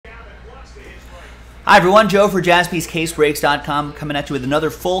Hi everyone, Joe for JaspysCaseBreaks.com coming at you with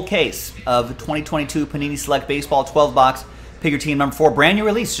another full case of 2022 Panini Select Baseball 12-box. Pick your team number 4, brand new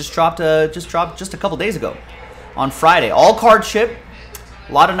release, just dropped just a couple days ago on Friday. All card ship,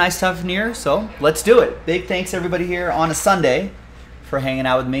 a lot of nice stuff in here, so let's do it. Big thanks to everybody here on a Sunday for hanging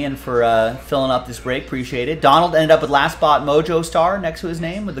out with me and for filling up this break. Appreciate it. Donald ended up with Last Spot Mojo Star next to his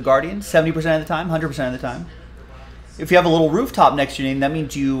name with the Guardians, 70% of the time, 100% of the time. If you have a little rooftop next to your name, that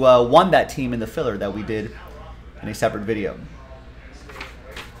means you won that team in the filler that we did in a separate video.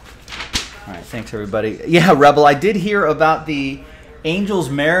 All right, thanks everybody. Yeah, Rebel, I did hear about the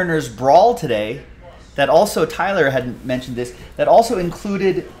Angels-Mariners brawl today. That also, Tyler had mentioned this, that also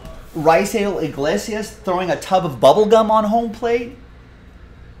included Raisel Iglesias throwing a tub of bubble gum on home plate.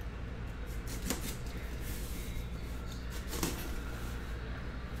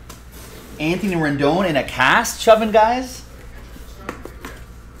 Anthony Rendon in a cast, shoving guys.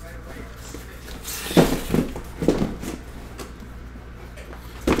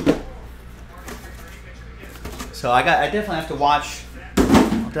 So I definitely have to watch. I'll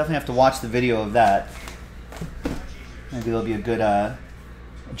definitely have to watch the video of that. Maybe there'll be a good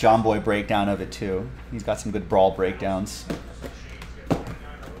John Boy breakdown of it too. He's got some good brawl breakdowns.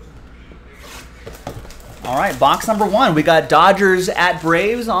 All right, box number 1. We got Dodgers at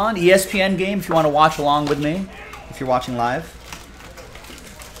Braves on ESPN game if you want to watch along with me, if you're watching live.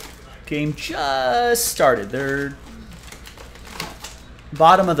 Game just started. They're in the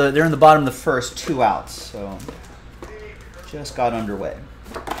bottom of the first, 2 outs, so just got underway.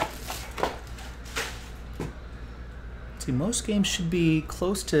 See, most games should be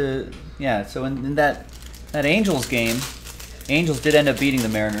close to, yeah, so in that Angels game, Angels did end up beating the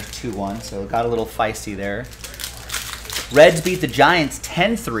Mariners 2-1, so it got a little feisty there. Reds beat the Giants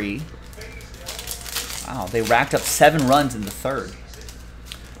 10-3. Wow, they racked up 7 runs in the third.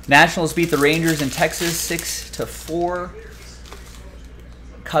 Nationals beat the Rangers in Texas 6-4.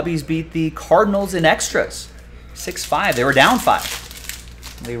 Cubbies beat the Cardinals in extras 6-5. They were down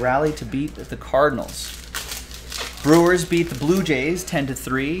 5. They rallied to beat the Cardinals. Brewers beat the Blue Jays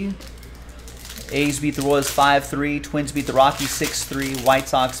 10-3. A's beat the Royals 5-3. Twins beat the Rockies 6-3. White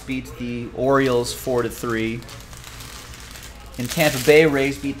Sox beat the Orioles 4-3. In Tampa Bay,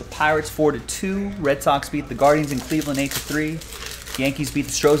 Rays beat the Pirates 4-2. Red Sox beat the Guardians in Cleveland 8-3. Yankees beat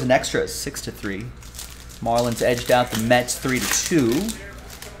the Stros in extras 6-3. Marlins edged out the Mets 3-2.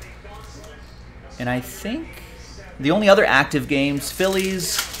 And I think the only other active games,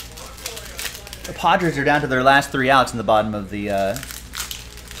 Phillies, the Padres are down to their last 3 outs in the bottom of the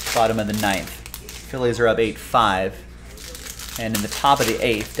ninth. Phillies are up 8-5, and in the top of the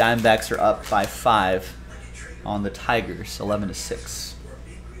 8th, Diamondbacks are up by 5 on the Tigers, 11-6.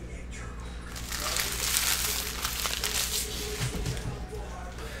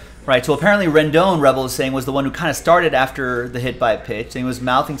 Right, so apparently Rendon, Rebel is saying, was the one who kind of started after the hit by pitch, and he was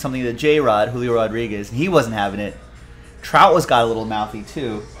mouthing something to J-Rod, Julio Rodriguez, and he wasn't having it. Trout got a little mouthy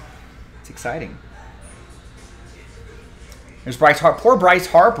too. It's exciting. There's Bryce Harper. Poor Bryce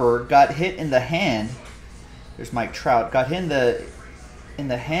Harper got hit in the hand. There's Mike Trout. Got hit in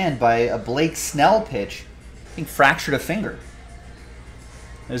the hand by a Blake Snell pitch. I think fractured a finger.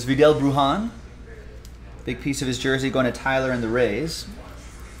 There's Vidal Brujan. Big piece of his jersey going to Tyler and the Rays.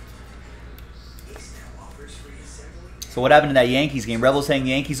 So what happened in that Yankees game? Rebel saying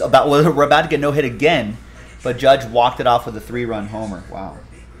Yankees we're about to get no hit again, but Judge walked it off with a 3-run homer. Wow.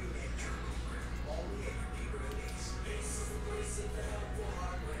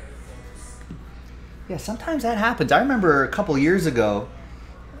 Yeah, sometimes that happens. I remember a couple years ago,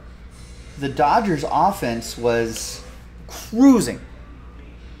 the Dodgers offense was cruising,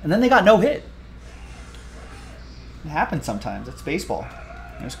 and then they got no hit. It happens sometimes. It's baseball.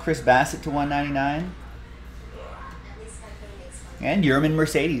 There's Chris Bassett to 199. And Yerman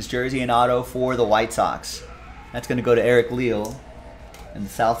Mercedes, jersey and auto for the White Sox. That's going to go to Eric Leal and the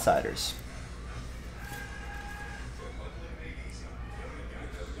Southsiders.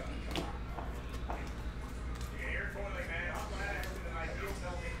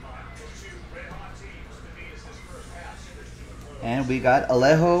 And we got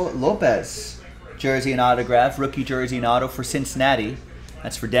Alejo Lopez, jersey and autograph, rookie jersey and auto for Cincinnati.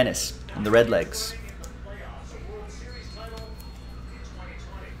 That's for Dennis and the Redlegs.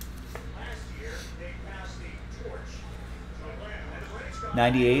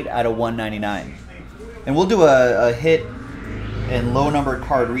 $98 out of 199. And we'll do a hit and low numbered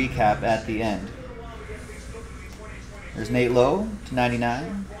card recap at the end. There's Nate Lowe to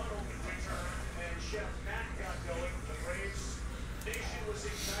 99.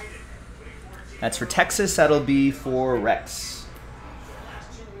 That's for Texas. That'll be for Rex.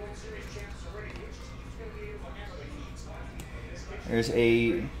 There's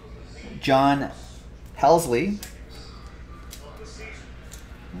a John Helsley.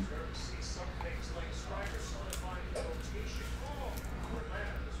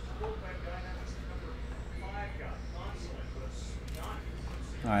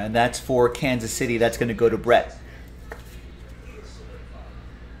 All right, and that's for Kansas City. That's going to go to Brett.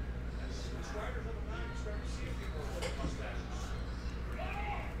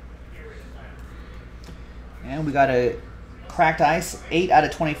 And we got a cracked ice, 8 out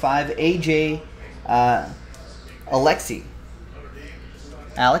of 25. AJ Alexi.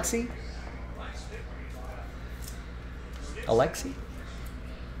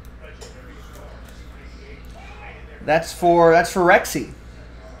 That's for Rexy.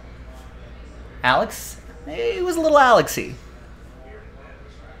 Alex? He was a little Alexy.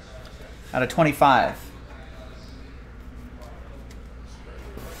 Out of 25.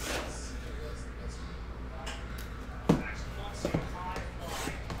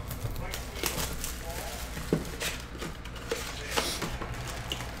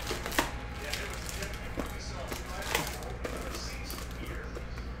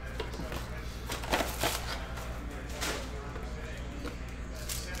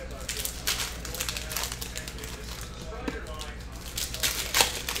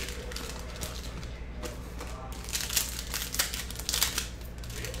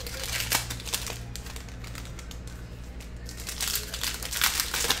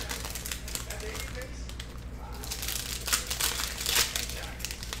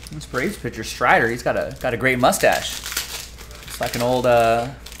 This Braves pitcher Strider, he's got a great mustache. It's like an old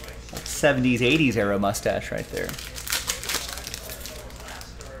 70s, 80s era mustache right there.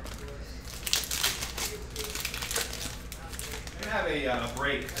 You have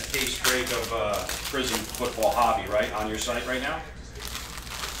a case break of prison football hobby, right, on your site right now?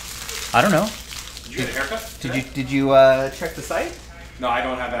 I don't know. Did you get a haircut? Did you check the site? No, I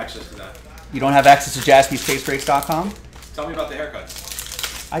don't have access to that. You don't have access to jaspyscasebreaks.com? Tell me about the haircut.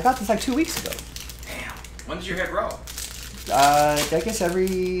 I got this like 2 weeks ago. Damn. When does your hair grow? I guess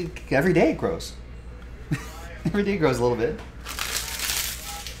every day it grows. Every day it grows a little bit.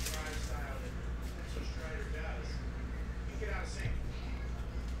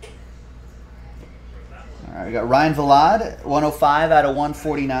 All right, we got Ryan Vilade, 105 out of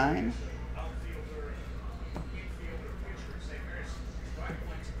 149.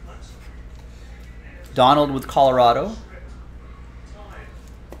 Donald with Colorado.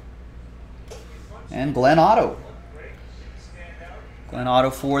 And Glenn Otto. Glenn Otto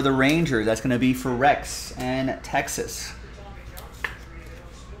for the Rangers. That's going to be for Rex and Texas.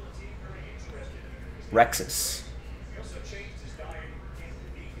 Rexus.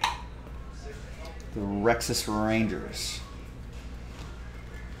 The Rexus Rangers.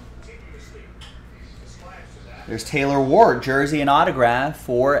 There's Taylor Ward, jersey and autograph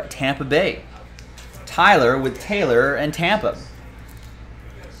for Tampa Bay. Tyler with Taylor and Tampa.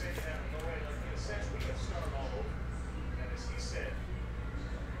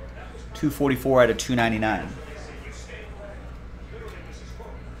 $244 out of $299.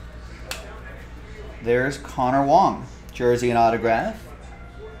 There's Connor Wong, jersey and autograph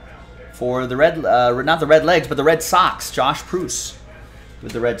for the Red, not the Red Legs, but the Red Sox. Josh Pruce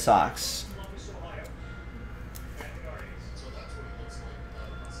with the Red Sox.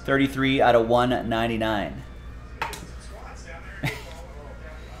 33 out of 199.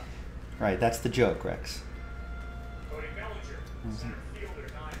 Right, that's the joke, Rex.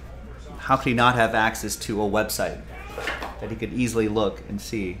 How could he not have access to a website that he could easily look and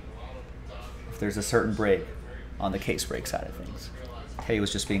see if there's a certain break on the case break side of things? Teddy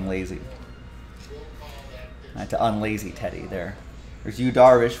was just being lazy. I had to unlazy Teddy there. There's Yu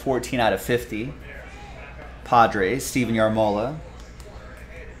Darvish, 14 out of 50. Padres, Steven Yarmola.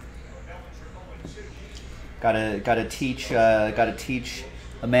 Gotta teach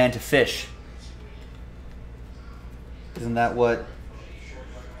a man to fish. Isn't that what?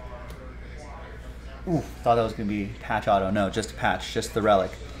 Ooh, thought that was gonna be patch auto. No, just a patch, just the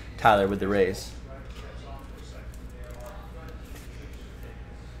relic. Tyler with the Rays.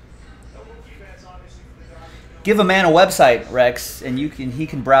 Give a man a website, Rex, and he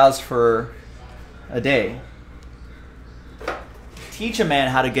can browse for a day. Teach a man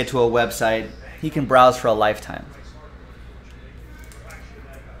how to get to a website, he can browse for a lifetime.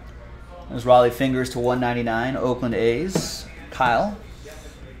 There's Raleigh Fingers to 199, Oakland A's. Kyle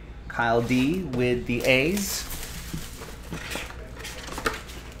D with the A's.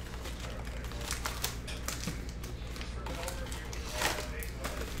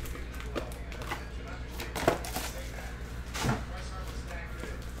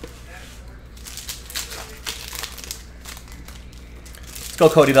 go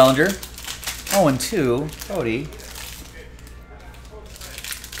Cody Bellinger. 0-2. Cody.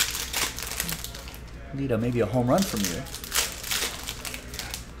 Need maybe a home run from you.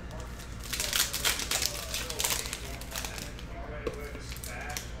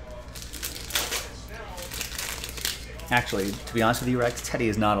 Actually, to be honest with you, Rex, Teddy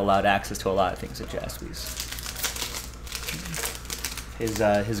is not allowed access to a lot of things at Jaspy's.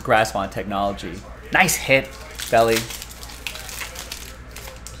 His grasp on technology. Nice hit, Belly.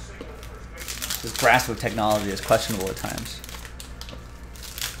 His grasp of technology is questionable at times.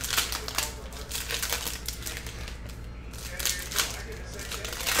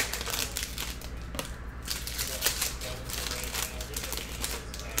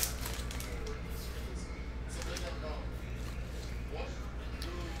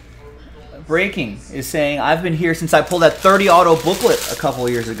 Breaking is saying, I've been here since I pulled that 30 auto booklet a couple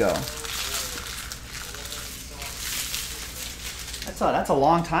years ago. That's a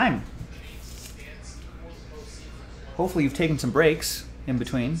long time. Hopefully you've taken some breaks in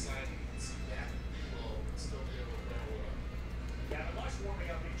between.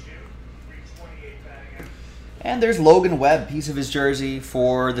 And there's Logan Webb, piece of his jersey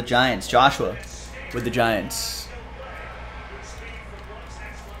for the Giants. Joshua with the Giants.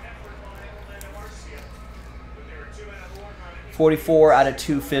 44 out of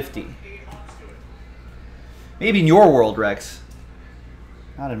 250. Maybe in your world, Rex.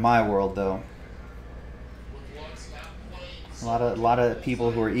 Not in my world, though. A lot of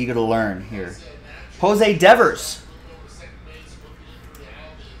people who are eager to learn here. Jose Devers.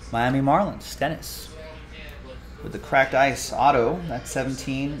 Miami Marlins. Dennis. With the cracked ice auto. That's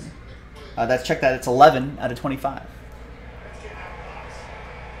 17. Check that. It's 11 out of 25.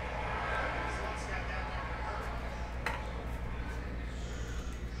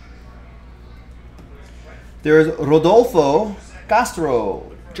 There's Rodolfo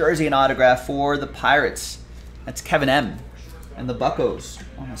Castro, jersey and autograph for the Pirates. That's Kevin M. And the Buccos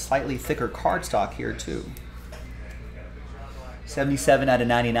on a slightly thicker cardstock here too. 77 out of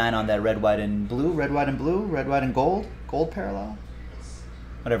 99 on that red, white, and blue. Red, white, and blue. Red, white, and gold. Gold parallel.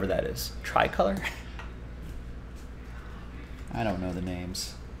 Whatever that is. Tricolor? I don't know the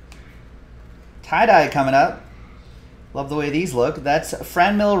names. Tie-dye coming up. Love the way these look. That's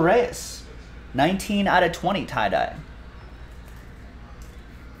Franmil Reyes. 19 out of 20 tie-dye.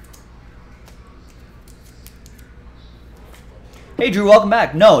 Hey Drew, welcome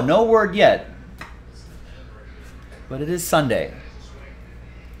back. No word yet. But it is Sunday.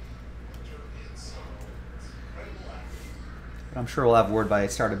 But I'm sure we'll have word by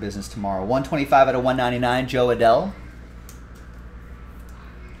start of business tomorrow. 125 out of 199, Joe Adell.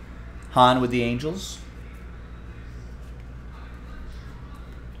 Han with the Angels.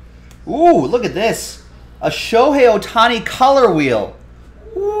 Ooh, look at this. A Shohei Ohtani color wheel.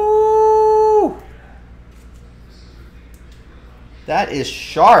 Ooh. That is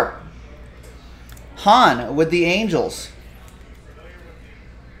sharp. Han with the Angels.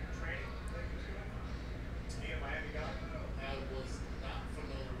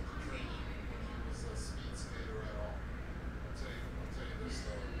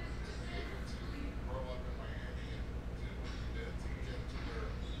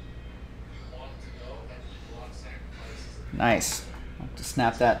 Nice. I'll have to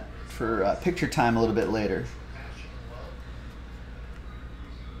snap that for picture time a little bit later.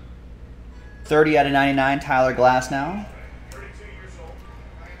 30 out of 99, Tyler Glasnow.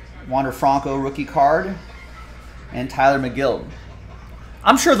 Wander Franco rookie card. And Tyler McGill.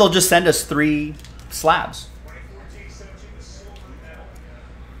 I'm sure they'll just send us 3 slabs.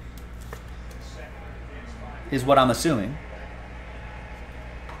 Is what I'm assuming.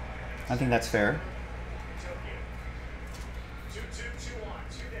 I think that's fair.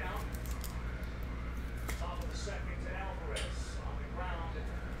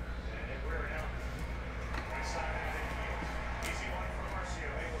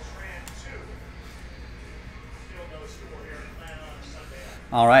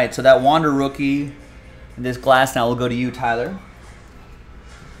 All right, so that Wander rookie and this Glasnow will go to you, Tyler.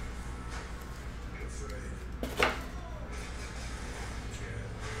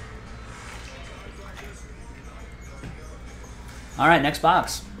 All right, next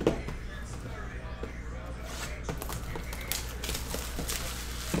box.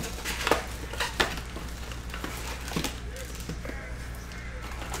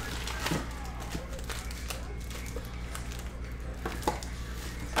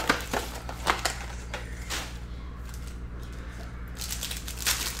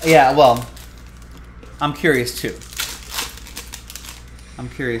 Yeah, well, I'm curious too. I'm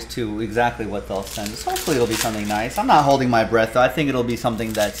curious too exactly what they'll send us. Hopefully it'll be something nice. I'm not holding my breath though. I think it'll be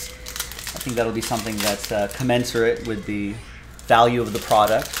something that's commensurate with the value of the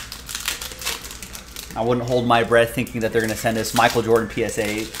product. I wouldn't hold my breath thinking that they're going to send us Michael Jordan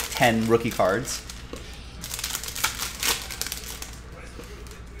PSA 10 rookie cards.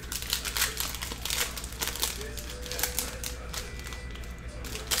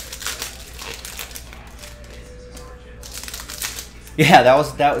 Yeah,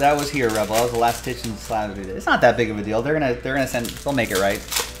 that was here, Rebel. That was the last stitch in the slab. It's not that big of a deal. They'll make it right.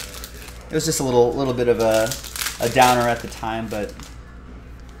 It was just a little bit of a downer at the time, but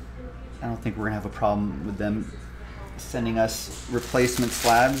I don't think we're gonna have a problem with them sending us replacement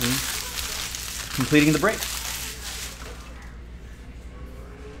slabs and completing the break.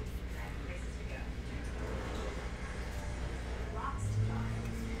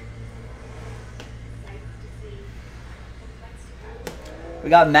 We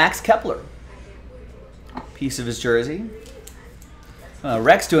got Max Kepler, piece of his jersey.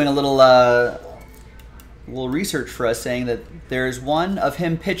 Rex doing a little research for us, saying that there's one of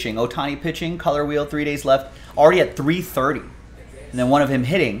him pitching, Ohtani pitching, color wheel, 3 days left, already at 3:30, and then one of him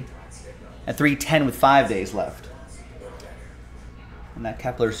hitting at 3:10 with 5 days left. And that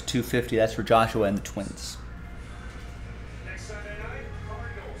Kepler's 250. That's for Joshua and the Twins.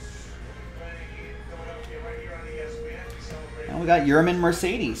 And we got Yerman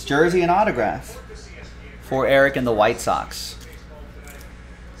Mercedes, jersey and autograph for Eric and the White Sox.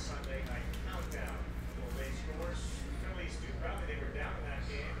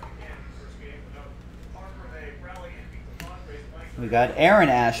 We got Aaron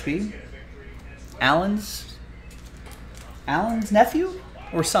Ashby, Alan's nephew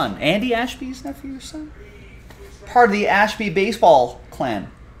or son? Andy Ashby's nephew or son? Part of the Ashby baseball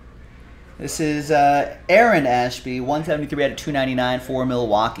clan. This is Aaron Ashby, 173 out of 299 for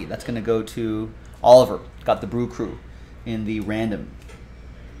Milwaukee. That's going to go to Oliver. Got the Brew Crew in the random,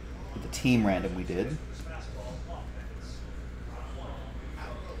 the team random we did.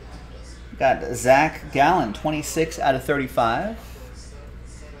 Got Zach Gallen, 26 out of 35.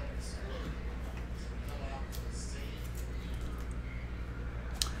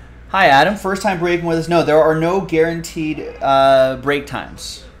 Hi Adam, first time breaking with us. No, there are no guaranteed break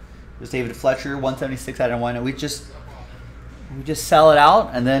times. There's David Fletcher, 176 out of 1. We just sell it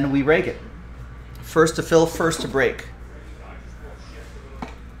out and then we rake it. First to fill, first to break.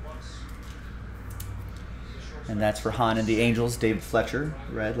 And that's for Han and the Angels, David Fletcher,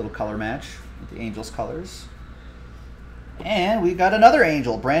 red, little color match with the Angels colors. And we got another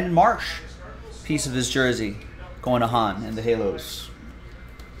Angel, Brandon Marsh, piece of his jersey, going to Han and the Halos.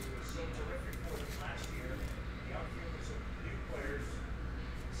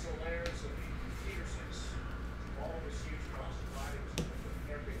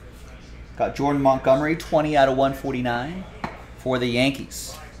 Got Jordan Montgomery, 20 out of 149 for the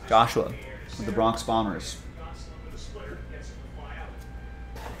Yankees. Joshua with the Bronx Bombers.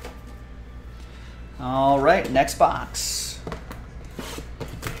 All right, next box.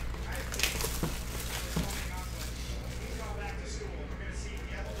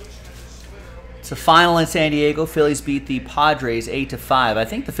 It's a final in San Diego. Phillies beat the Padres 8-5. I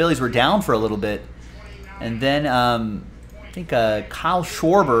think the Phillies were down for a little bit. And then I think Kyle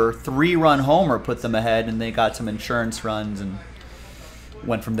Schwarber 3-run homer put them ahead, and they got some insurance runs and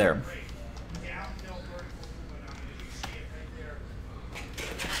went from there.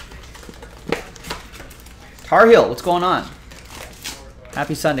 Tar Heel, what's going on?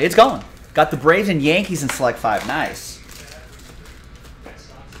 Happy Sunday. It's going. Got the Braves and Yankees in Select 5. Nice. I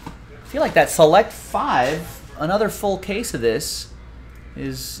feel like that Select 5, another full case of this,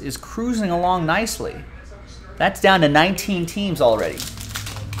 is cruising along nicely. That's down to 19 teams already.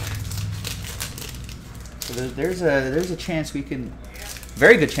 So there's a chance we can,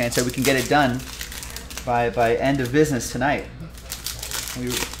 very good chance that we can get it done by end of business tonight.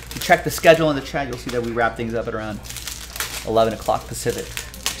 We check the schedule in the chat, you'll see that we wrap things up at around 11 o'clock Pacific,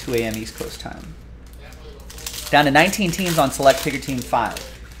 2 a.m. East Coast time. Down to 19 teams on Select Picker Team 5.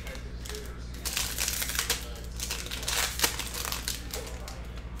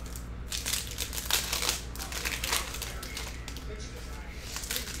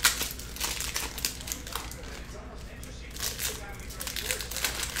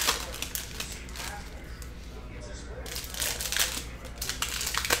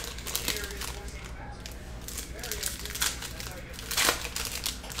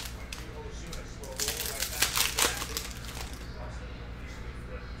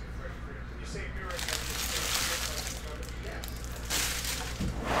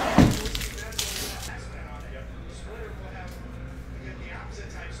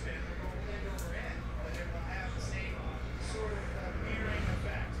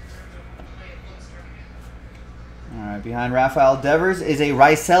 Right behind Rafael Devers is a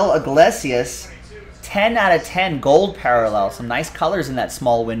Rysel Iglesias 10 out of 10 gold parallel. Some nice colors in that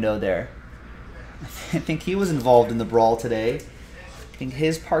small window there. I think he was involved in the brawl today. I think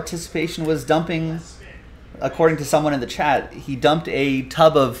his participation was dumping, according to someone in the chat, he dumped a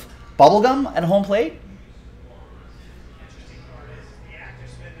tub of bubblegum at home plate.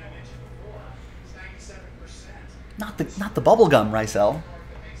 Not the bubblegum, Rysel.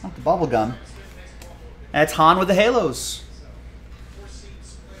 Not the bubblegum. That's Han with the halos.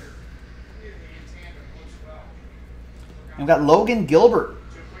 And we've got Logan Gilbert.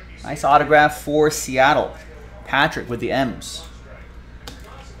 Nice autograph for Seattle. Patrick with the M's.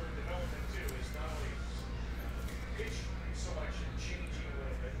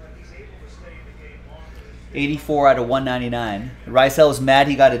 $84 out of $199. Rysel was mad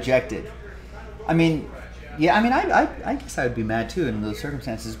he got ejected. I mean, yeah, I guess I would be mad too in those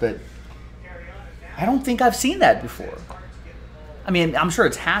circumstances, but I don't think I've seen that before. I mean, I'm sure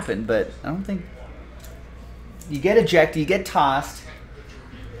it's happened, but I don't think. You get ejected, you get tossed,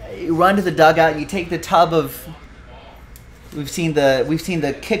 you run to the dugout, you take the tub of. We've seen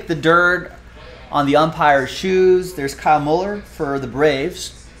the kick the dirt on the umpire's shoes. There's Kyle Muller for the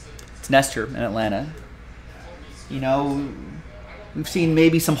Braves. It's Nestor in Atlanta. You know, we've seen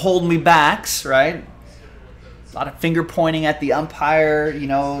maybe some hold me backs, right? A lot of finger pointing at the umpire, you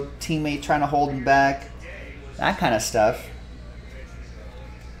know, teammate trying to hold him back. That kind of stuff.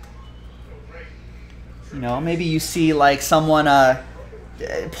 You know, maybe you see like someone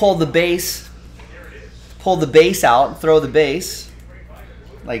pull the base out, throw the base.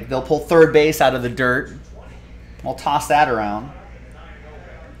 Like they'll pull third base out of the dirt. I'll toss that around.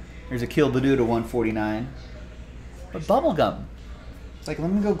 There's Akil Baddoo to 149. But bubblegum. It's like,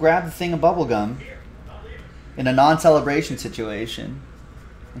 let me go grab the thing of bubblegum in a non-celebration situation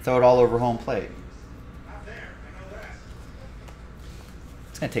and throw it all over home plate.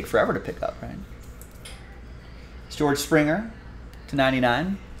 It's going to take forever to pick up, right? It's George Springer to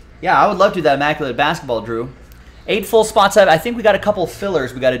 99. Yeah, I would love to do that Immaculate Basketball, Drew. 8 full spots. I think we got a couple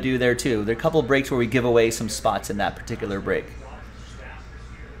fillers we got to do there, too. There are a couple of breaks where we give away some spots in that particular break.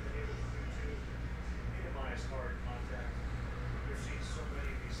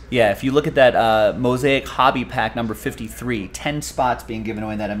 Yeah, if you look at that Mosaic Hobby Pack number 53, 10 spots being given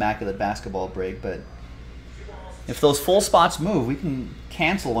away in that Immaculate Basketball break. But if those full spots move, we can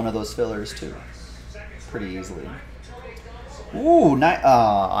cancel one of those fillers too, pretty easily. Ooh,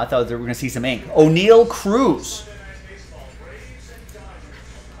 I thought we were going to see some ink. O'Neal Cruz.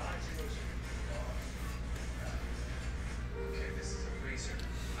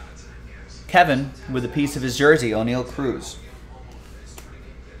 Kevin with a piece of his jersey, O'Neal Cruz.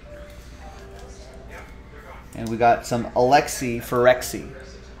 And we got some Alexi Phyrexi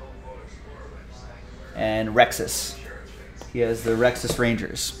and Rexus. He has the Rexus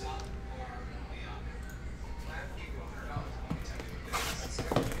Rangers.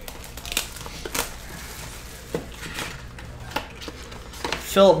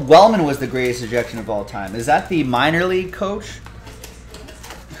 Philip Wellman was the greatest ejection of all time. Is that the minor league coach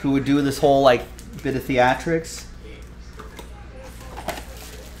who would do this whole like bit of theatrics?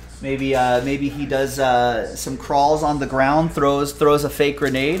 Maybe he does some crawls on the ground, throws a fake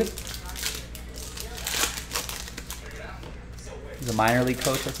grenade. He's a minor league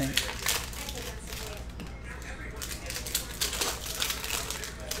coach, I think.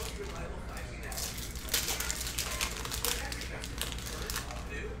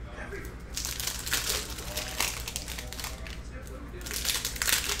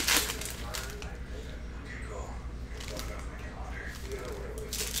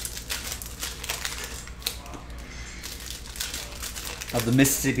 Of the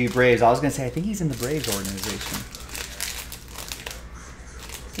Mississippi Braves. I was going to say, I think he's in the Braves organization.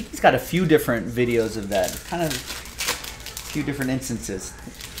 I think he's got a few different videos of that. Kind of a few different instances.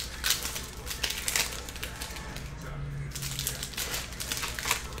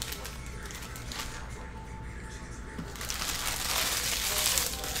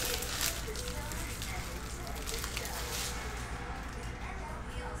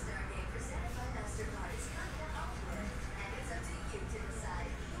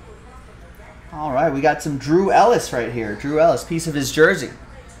 All right, we got some Drew Ellis right here. Drew Ellis, piece of his jersey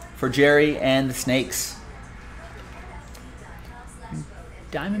for Jerry and the Snakes.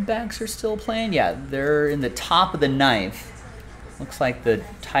 Diamondbacks are still playing? Yeah, they're in the top of the 9th. Looks like the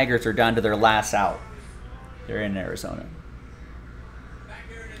Tigers are down to their last out. They're in Arizona.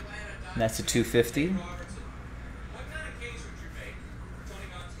 And that's a 250. Yeah,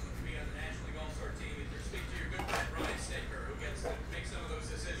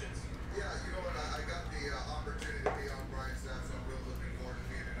 you know what? I got the opportunity to be on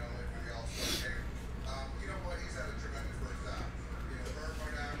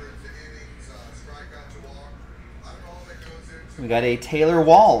We got a Taylor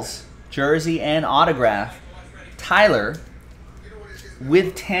Walls jersey and autograph. Tyler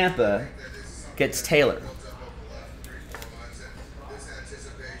with Tampa gets Taylor.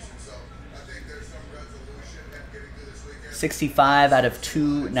 65 out of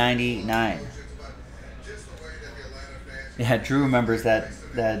 299. Yeah, Drew remembers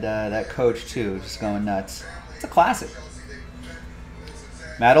that coach too, just going nuts. It's a classic.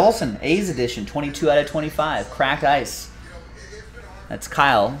 Matt Olson, A's edition, 22 out of 25. Cracked ice. That's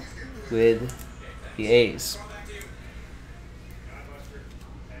Kyle with the A's.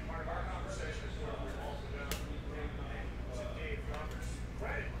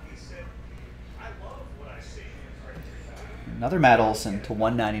 Another Matt Olson to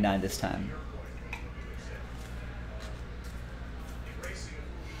 199 this time.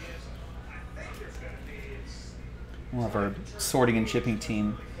 We'll have our sorting and shipping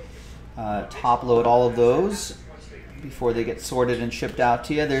team top load all of those before they get sorted and shipped out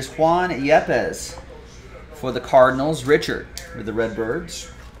to you. There's Juan Yepes for the Cardinals. Richard with the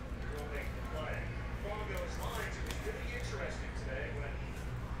Redbirds.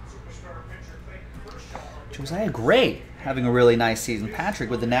 Josiah Gray having a really nice season.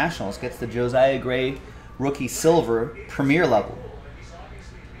 Patrick with the Nationals gets the Josiah Gray rookie silver premier level.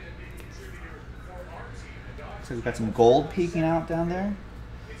 So we've got some gold peeking out down there.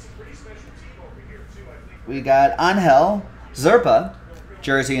 We got Angel Zerpa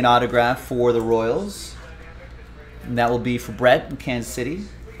jersey and autograph for the Royals. And that will be for Brett in Kansas City.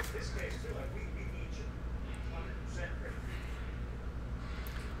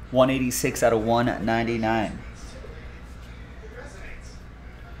 $186 out of 199.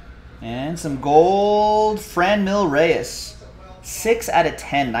 And some gold Franmil Reyes. 6 out of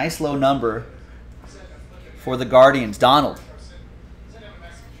 10. Nice low number for the Guardians. Donald.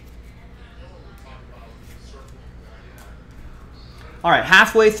 All right,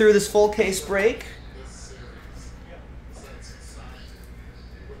 halfway through this full case break.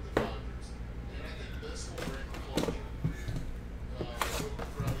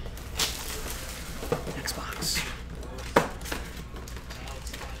 Next box.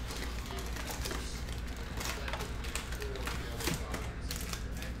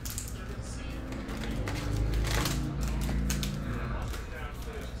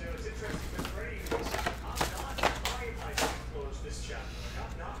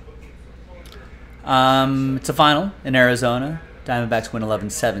 It's a final in Arizona. Diamondbacks win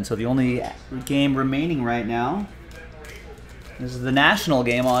 11-7. So the only game remaining right now is the national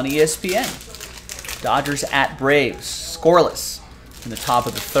game on ESPN. Dodgers at Braves. Scoreless in the top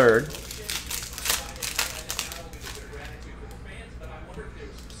of the third.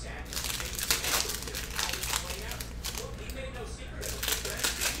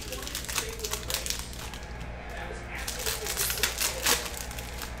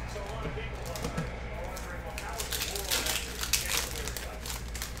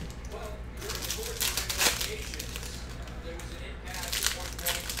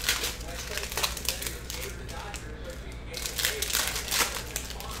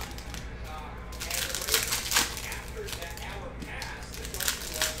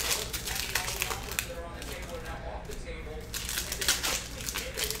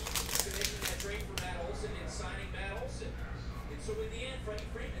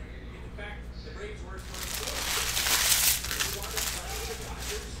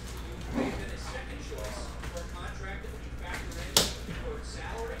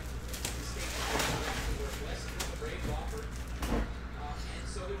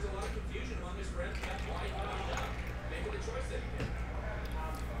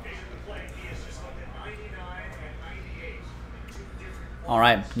 All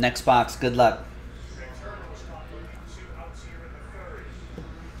right, next box. Good luck.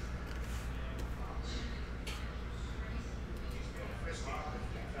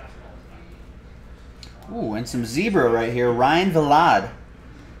 Ooh, and some zebra right here. Ryan Vilade.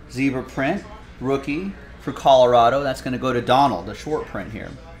 Zebra print, rookie for Colorado. That's going to go to Donald, a short print here.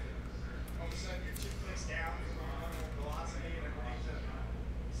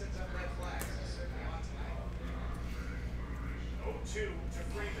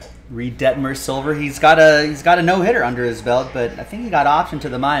 Reed Detmer silver. He's got a no-hitter under his belt, but I think he got optioned to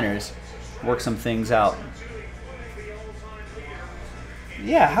the minors. Work some things out.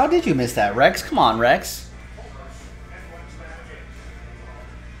 Yeah, how did you miss that, Rex? Come on, Rex.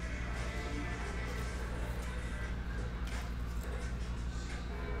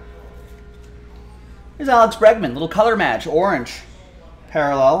 Here's Alex Bregman, little color match, orange.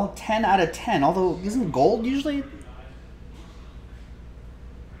 Parallel, 10 out of 10. Although, isn't gold usually?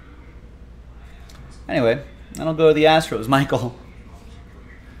 Anyway, And I'll go to the Astros, Michael.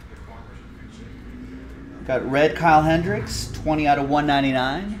 Got red Kyle Hendricks, 20 out of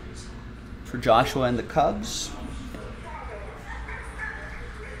 199 for Joshua and the Cubs.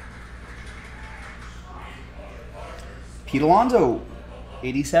 Pete Alonso,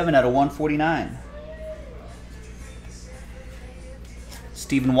 87 out of 149.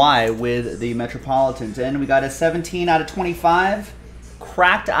 Stephen Y with the Metropolitans. And we got a 17 out of 25.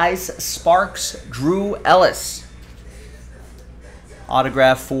 Cracked Ice Sparks, Drew Ellis.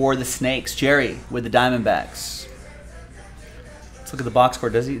 Autograph for the Snakes. Jerry with the Diamondbacks. Let's look at the box score.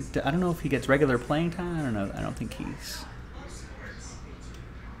 Does he? I don't know if he gets regular playing time. I don't know. I don't think he's.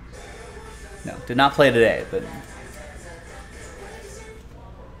 No, did not play today, but.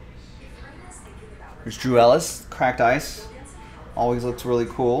 There's Drew Ellis, Cracked Ice. Always looks really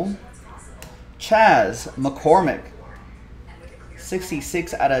cool. Chaz McCormick,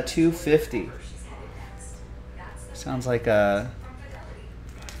 66 out of 250. Sounds like a...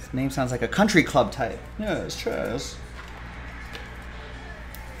 His name sounds like a country club type. Yeah, it's Chaz.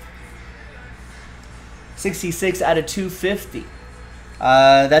 66 out of 250.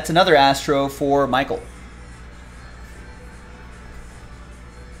 That's another Astro for Michael.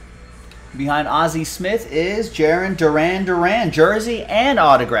 Behind Ozzie Smith is Jarren Duran, jersey and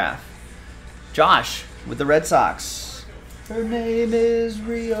autograph. Josh with the Red Sox. Her name is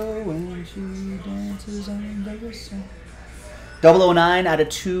Rio and she dances on the sun. 009 out of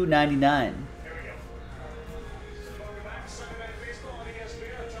 299.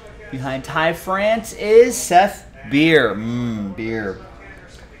 Behind Ty France is Seth Beer. Beer.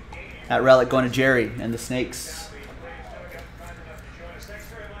 That relic going to Jerry and the Snakes.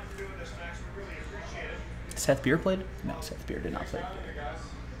 Seth Beer played? No, Seth Beer did not play.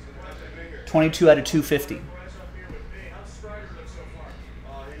 22 out of 250.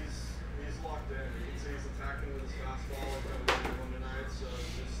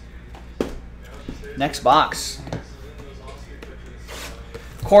 Next box.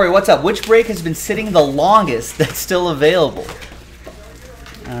 Corey, what's up? Which break has been sitting the longest that's still available?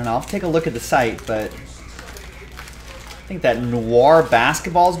 I don't know. I'll take a look at the site, but I think that Noir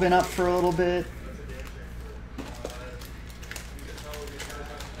basketball's been up for a little bit.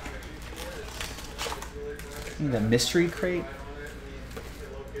 The mystery crate.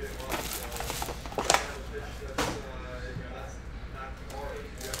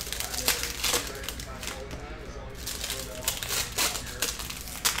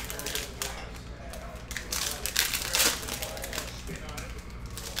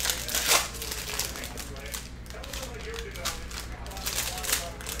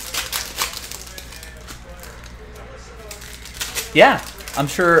 Yeah. I'm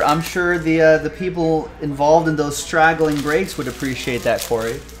sure the people involved in those straggling breaks would appreciate that,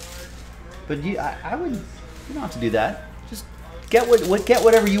 Corey. But I would, you don't have to do that. Just get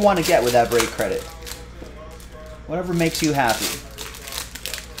whatever you want to get with that break credit. Whatever makes you happy.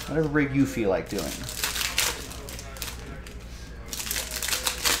 Whatever break you feel like doing.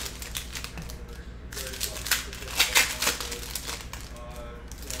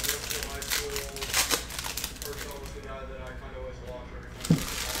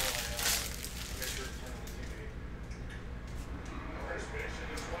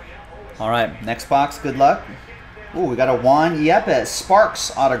 All right, next box, good luck. Ooh, we got a Juan Yepes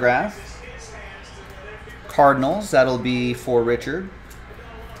Sparks autograph. Cardinals, that'll be for Richard.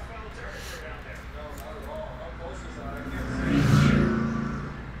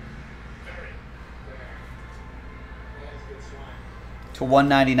 To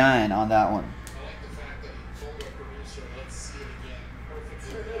 199 on that one.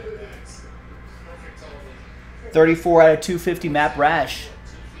 $34 out of 250, Matt Brash.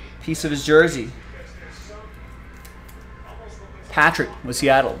 Piece of his jersey. Patrick with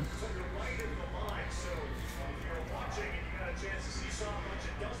Seattle.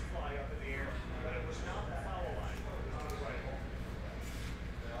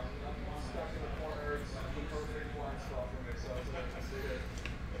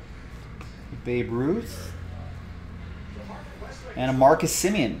 Babe Ruth. And a Marcus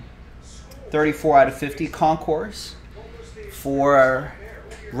Semien. 34 out of 50 Concourse for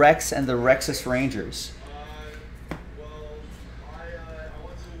Rex and the Rexus Rangers.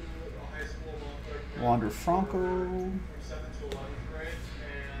 Wander Franco.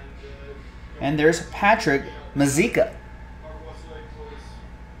 And there's Patrick Mazika.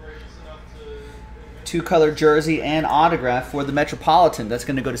 Two-color jersey and autograph for the Metropolitan. That's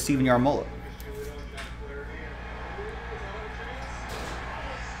going to go to Steven Yarmola.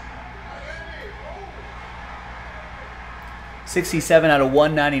 $67 out of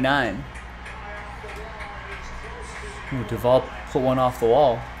 199. Ooh, Duvall put one off the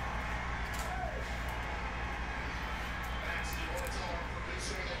wall.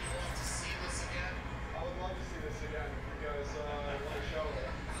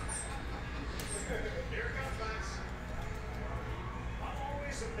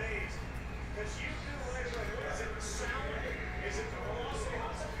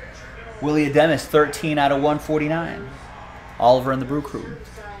 Willie Ademis, 13 out of 149. Oliver and the Brew Crew.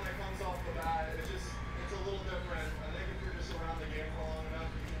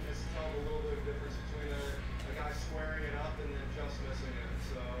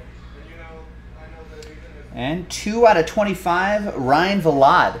 And 2 out of 25, Ryan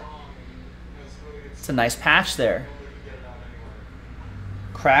Vilade. It's a nice patch there.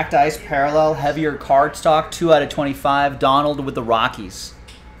 Cracked ice parallel, heavier cardstock, 2 out of 25, Donald with the Rockies.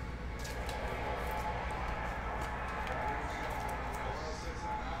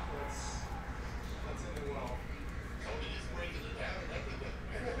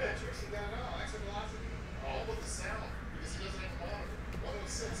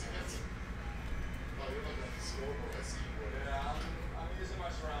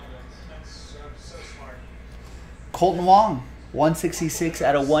 Colton Wong, 166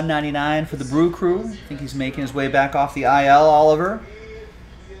 out of 199 for the Brew Crew. I think he's making his way back off the IL, Oliver.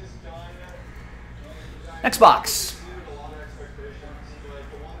 Next box.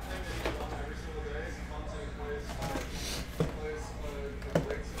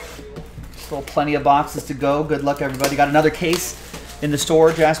 Still plenty of boxes to go. Good luck, everybody. Got another case in the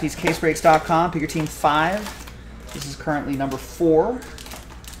store, jaspyscasebreaks.com. Pick your team 5. This is currently number 4.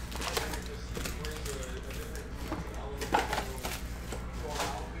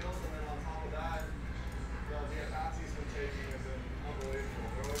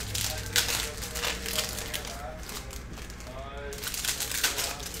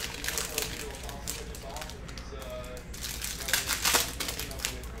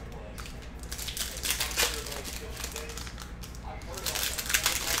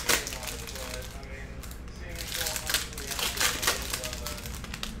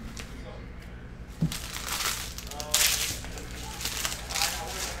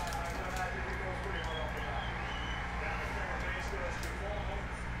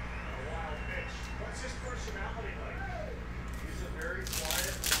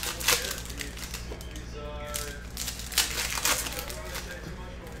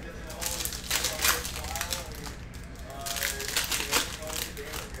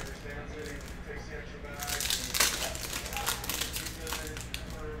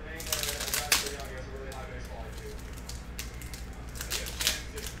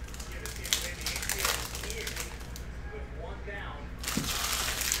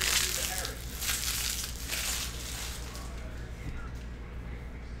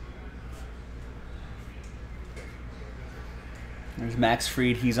 There's Max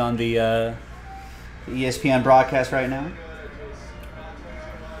Fried. He's on the ESPN broadcast right now.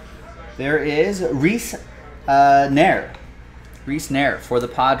 There is Reese Nair. Reese Nair for the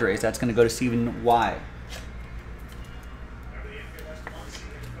Padres. That's going to go to Stephen Y.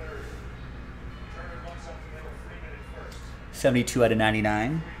 $72 out of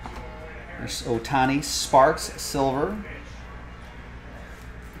 99. There's Otani, Sparks, silver.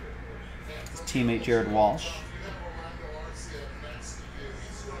 His teammate Jared Walsh.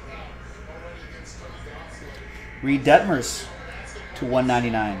 Reed Detmers to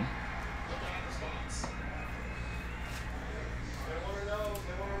 199.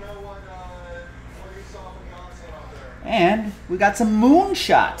 And we got some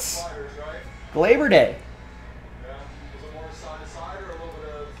moonshots. Labor Day.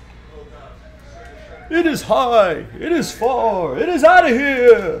 It is high, it is far, it is out of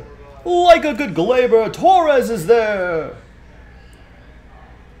here. Like a good Glaber, Torres is there.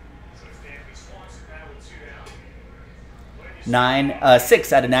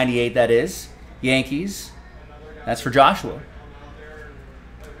 6 out of 98, that is. Yankees. That's for Joshua.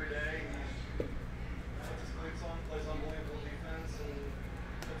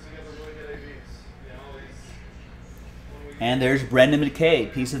 And there's Brendan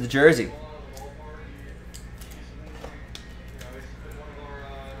McKay, piece of the jersey.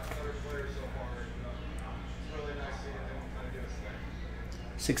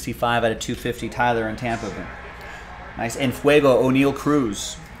 $65 out of 250, Tyler in Tampa. Nice En Fuego, O'Neal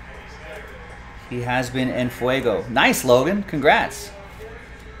Cruz. He has been En Fuego. Nice, Logan. Congrats.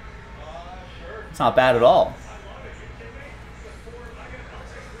 It's not bad at all.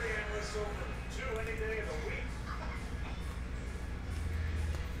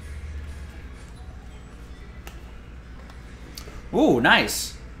 Ooh,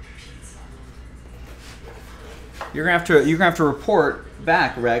 nice. You're gonna have to report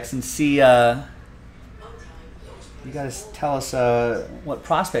back, Rex, and see. You guys tell us what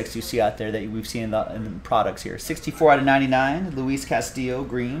prospects you see out there that we've seen in the products here. 64 out of 99, Luis Castillo,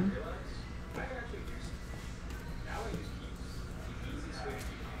 green.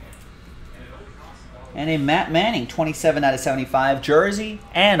 And a Matt Manning, 27 out of 75, jersey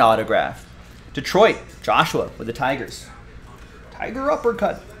and autograph. Detroit, Joshua with the Tigers. Tiger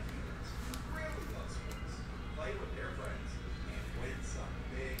uppercut.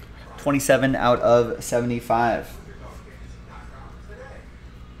 $27 out of 75.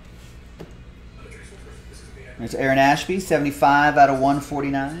 There's Aaron Ashby, 75 out of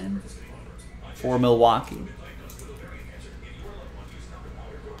 149 for Milwaukee.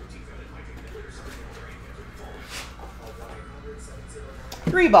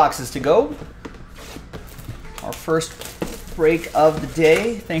 Three boxes to go. Our first break of the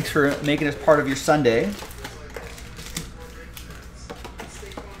day. Thanks for making us part of your Sunday.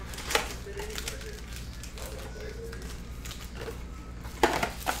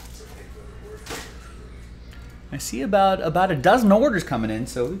 I see about a dozen orders coming in,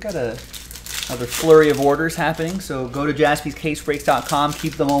 so we've got another flurry of orders happening. So go to jaspyscasebreaks.com,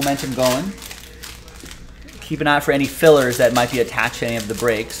 keep the momentum going. Keep an eye out for any fillers that might be attached to any of the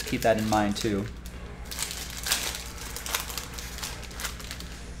breaks. Keep that in mind too.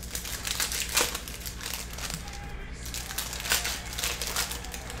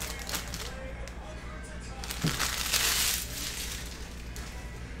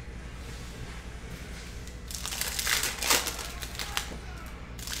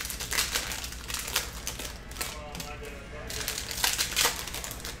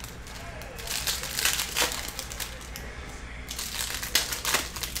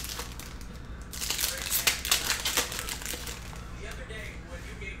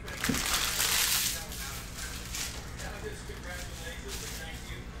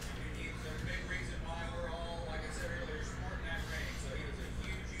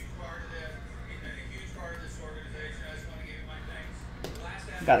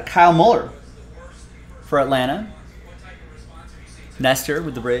 Got a Kyle Muller for Atlanta. Nestor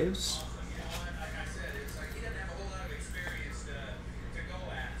with the Braves.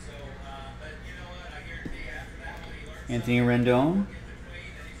 Anthony Rendon.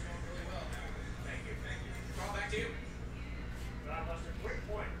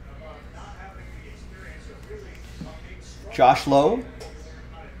 Josh Lowe.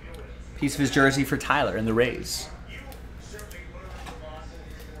 Piece of his jersey for Tyler in the Rays.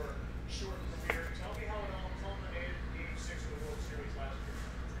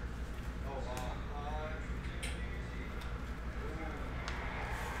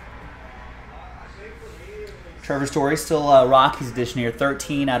 Trevor Story, still Rockies edition here,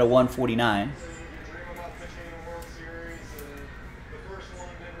 13 out of 149.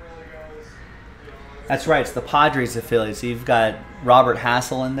 That's right, it's the Padres affiliate. So you've got Robert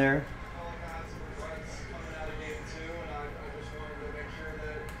Hassel in there.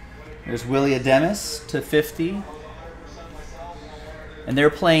 There's Willie Ademis to 50. And they're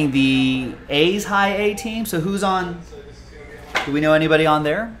playing the A's high A team. So who's on? Do we know anybody on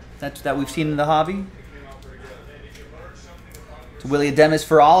there that we've seen in the hobby? It's Willie Ademis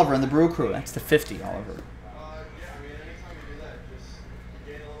for Oliver and the Brew Crew. That's the 50, Oliver.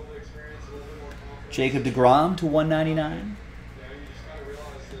 Jacob deGrom to 199.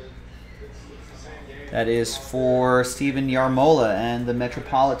 That is for Steven Yarmola and the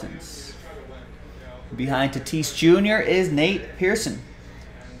Metropolitans. Behind Tatis Jr. is Nate Pearson.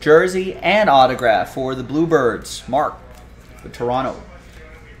 Jersey and autograph for the Bluebirds. Mark with Toronto.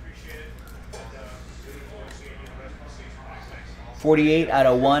 48 out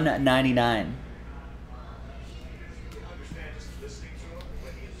of 199.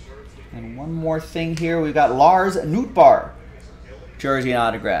 And one more thing here. We've got Lars Nootbaar. Jersey and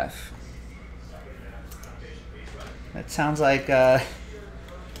autograph. That sounds like a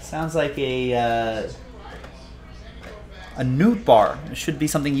Newt bar. It should be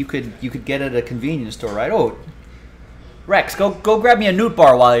something you could get at a convenience store, right? Oh, Rex, go grab me a Newt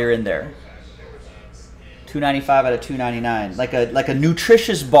bar while you're in there. $2.95 out of $2.99, like a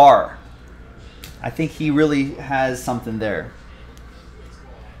nutritious bar. I think he really has something there.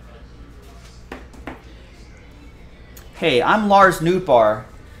 Hey, I'm Lars Nootbaar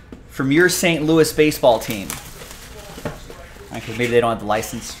from your St. Louis baseball team. Because maybe they don't have the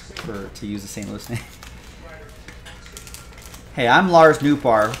license to use the St. Louis name. Hey, I'm Lars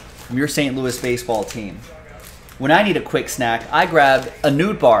Nootbaar from your St. Louis baseball team. When I need a quick snack, I grab a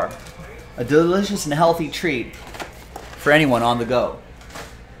Nootbaar, a delicious and healthy treat for anyone on the go.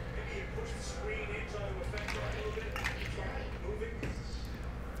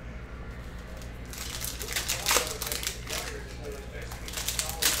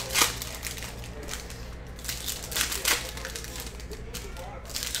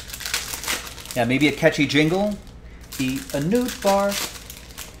 Yeah, maybe a catchy jingle. Eat a newt bar.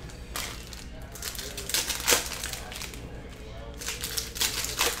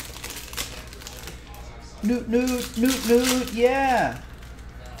 Newt, newt, newt, newt, yeah.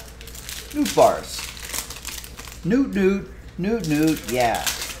 Newt bars. Newt, newt, newt, newt, yeah.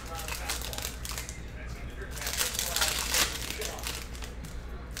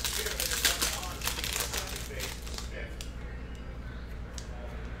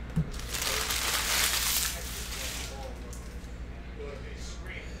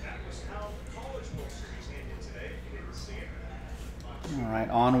 All right,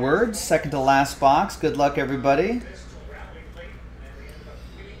 onwards. Second to last box. Good luck, everybody.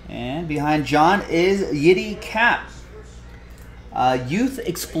 And behind John is Yiddy Cap. Youth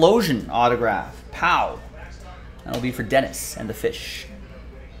Explosion autograph. Pow. That'll be for Dennis and the Fish.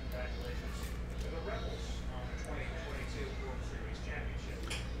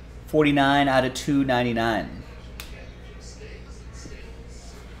 $49 out of $2.99.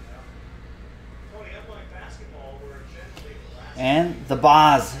 And the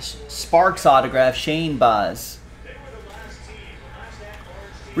Boz. Sparks autograph. Shane Boz.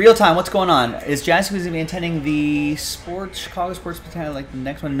 Real time, what's going on? Is Jazzy going to be attending the Chicago Sports Battalion, like the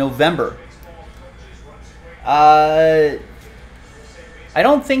next one in November? I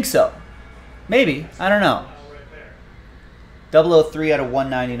don't think so. Maybe. I don't know. 003 out of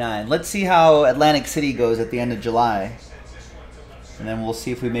 199. Let's see how Atlantic City goes at the end of July. And then we'll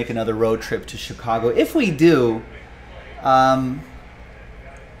see if we make another road trip to Chicago. If we do, might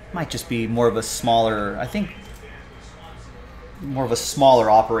just be more of a smaller, I think, more of a smaller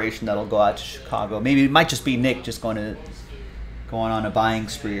operation that'll go out to Chicago. Maybe it might just be Nick just going on a buying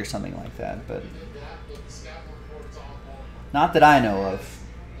spree or something like that, but not that I know of.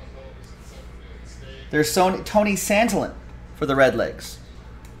 There's Tony Santillan for the Redlegs.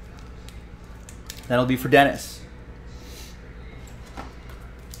 That'll be for Dennis.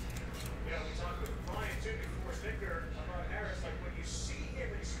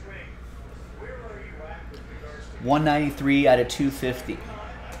 $193 out of $250.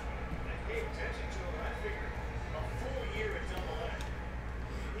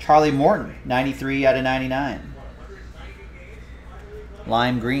 Charlie Morton, 93 out of 99.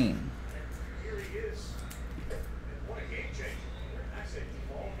 Lime green.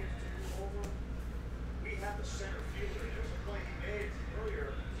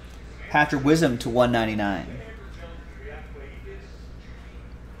 Patrick Wisdom to 199.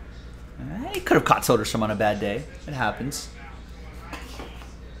 He could have caught Soderstrom on a bad day. It happens.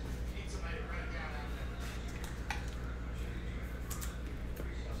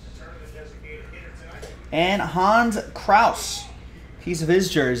 And Hans Kraus. Piece of his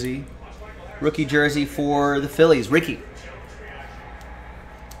jersey. Rookie jersey for the Phillies. Ricky.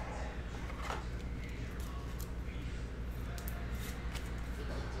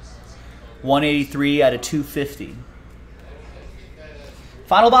 $183 out of $250.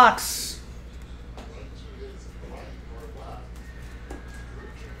 Final box.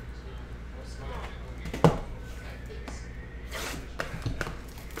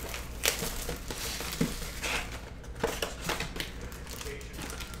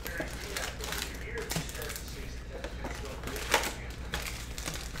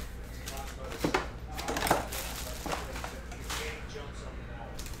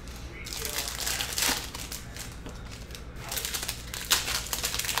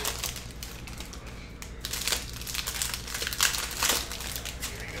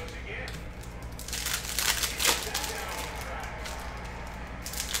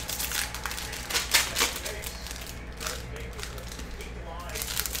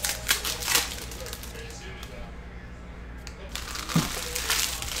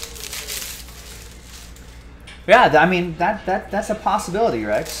 Yeah, I mean that's a possibility,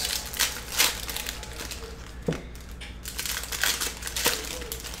 Rex.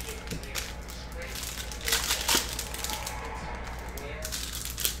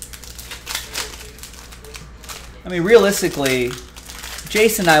 I mean, realistically,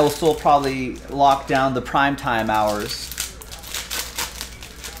 Jason and I will still probably lock down the primetime hours.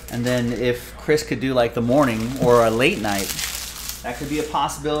 And then if Chris could do like the morning or a late night, that could be a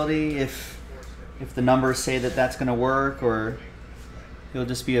possibility if the numbers say that that's going to work, or he'll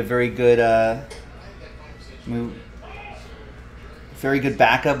just be a very good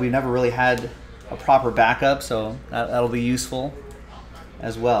backup. We've never really had a proper backup, so that'll be useful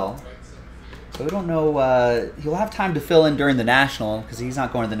as well. So we don't know. He'll have time to fill in during the National because he's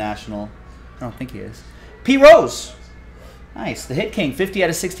not going to the National. I don't think he is. P. Rose. Nice. The Hit King, 50 out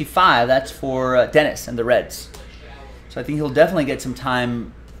of 65. That's for Dennis and the Reds. So I think he'll definitely get some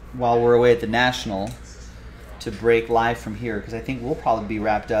time while we're away at the National to break live from here, because I think we'll probably be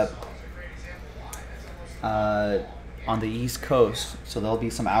wrapped up on the East Coast, so there'll be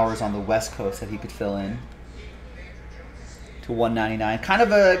some hours on the West Coast that he could fill in to 199. Kind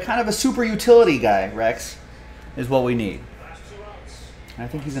of a super utility guy, Rex, is what we need. And I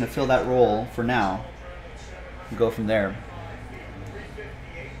think he's going to fill that role for now and go from there.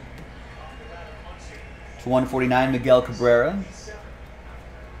 To 149, Miguel Cabrera.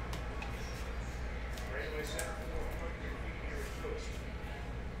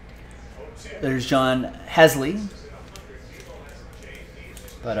 There's John Hesley.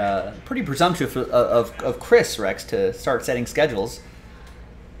 But pretty presumptuous of Chris, Rex, to start setting schedules.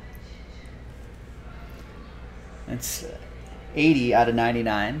 It's 80 out of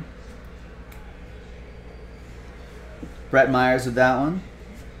 99. Brett Myers with that one.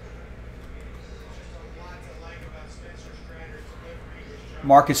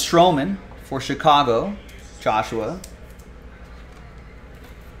 Marcus Stroman for Chicago, Joshua.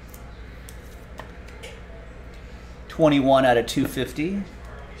 .21 out of 250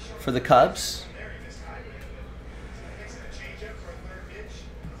 for the Cubs.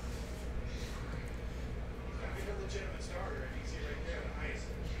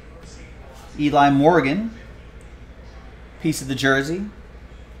 Eli Morgan, piece of the jersey.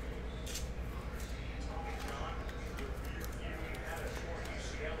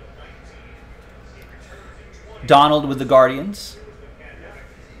 Donald with the Guardians.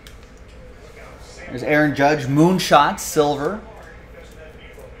 There's Aaron Judge, Moonshot, silver.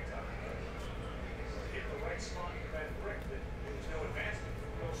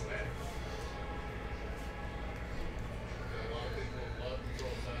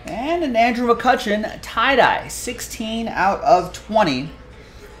 And an Andrew McCutchen tie-dye, 16 out of 20.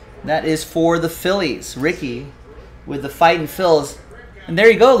 That is for the Phillies. Ricky with the Fightin' Phils. And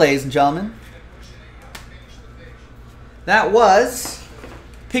there you go, ladies and gentlemen. That was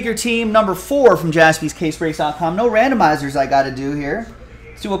Pick Your Team number 4 from JaspysCaseBreaks.com. No randomizers I got to do here.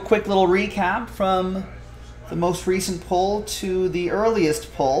 Let's do a quick little recap from the most recent poll to the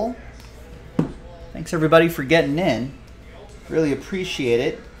earliest poll. Thanks everybody for getting in. Really appreciate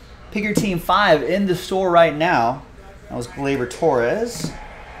it. Pick Your Team 5 in the store right now. That was Gleyber Torres.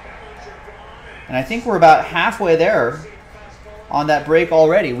 And I think we're about halfway there on that break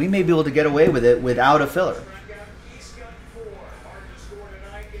already. We may be able to get away with it without a filler.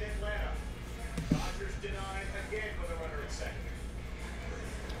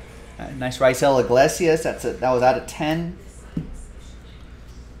 Nice Raisel Iglesias. That was out of 10.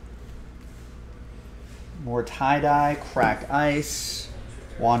 More tie-dye, cracked ice,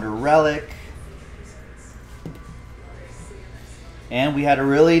 Wander Relic. And we had a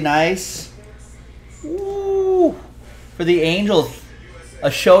really nice, for the Angels, a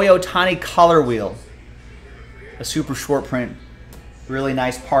Shohei Ohtani color wheel. A super short print. Really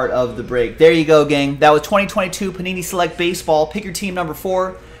nice part of the break. There you go, gang. That was 2022 Panini Select Baseball. Pick Your Team number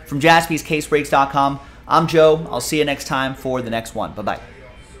 4 from JaspysCaseBreaks.com. I'm Joe. I'll see you next time for the next one. Bye-bye.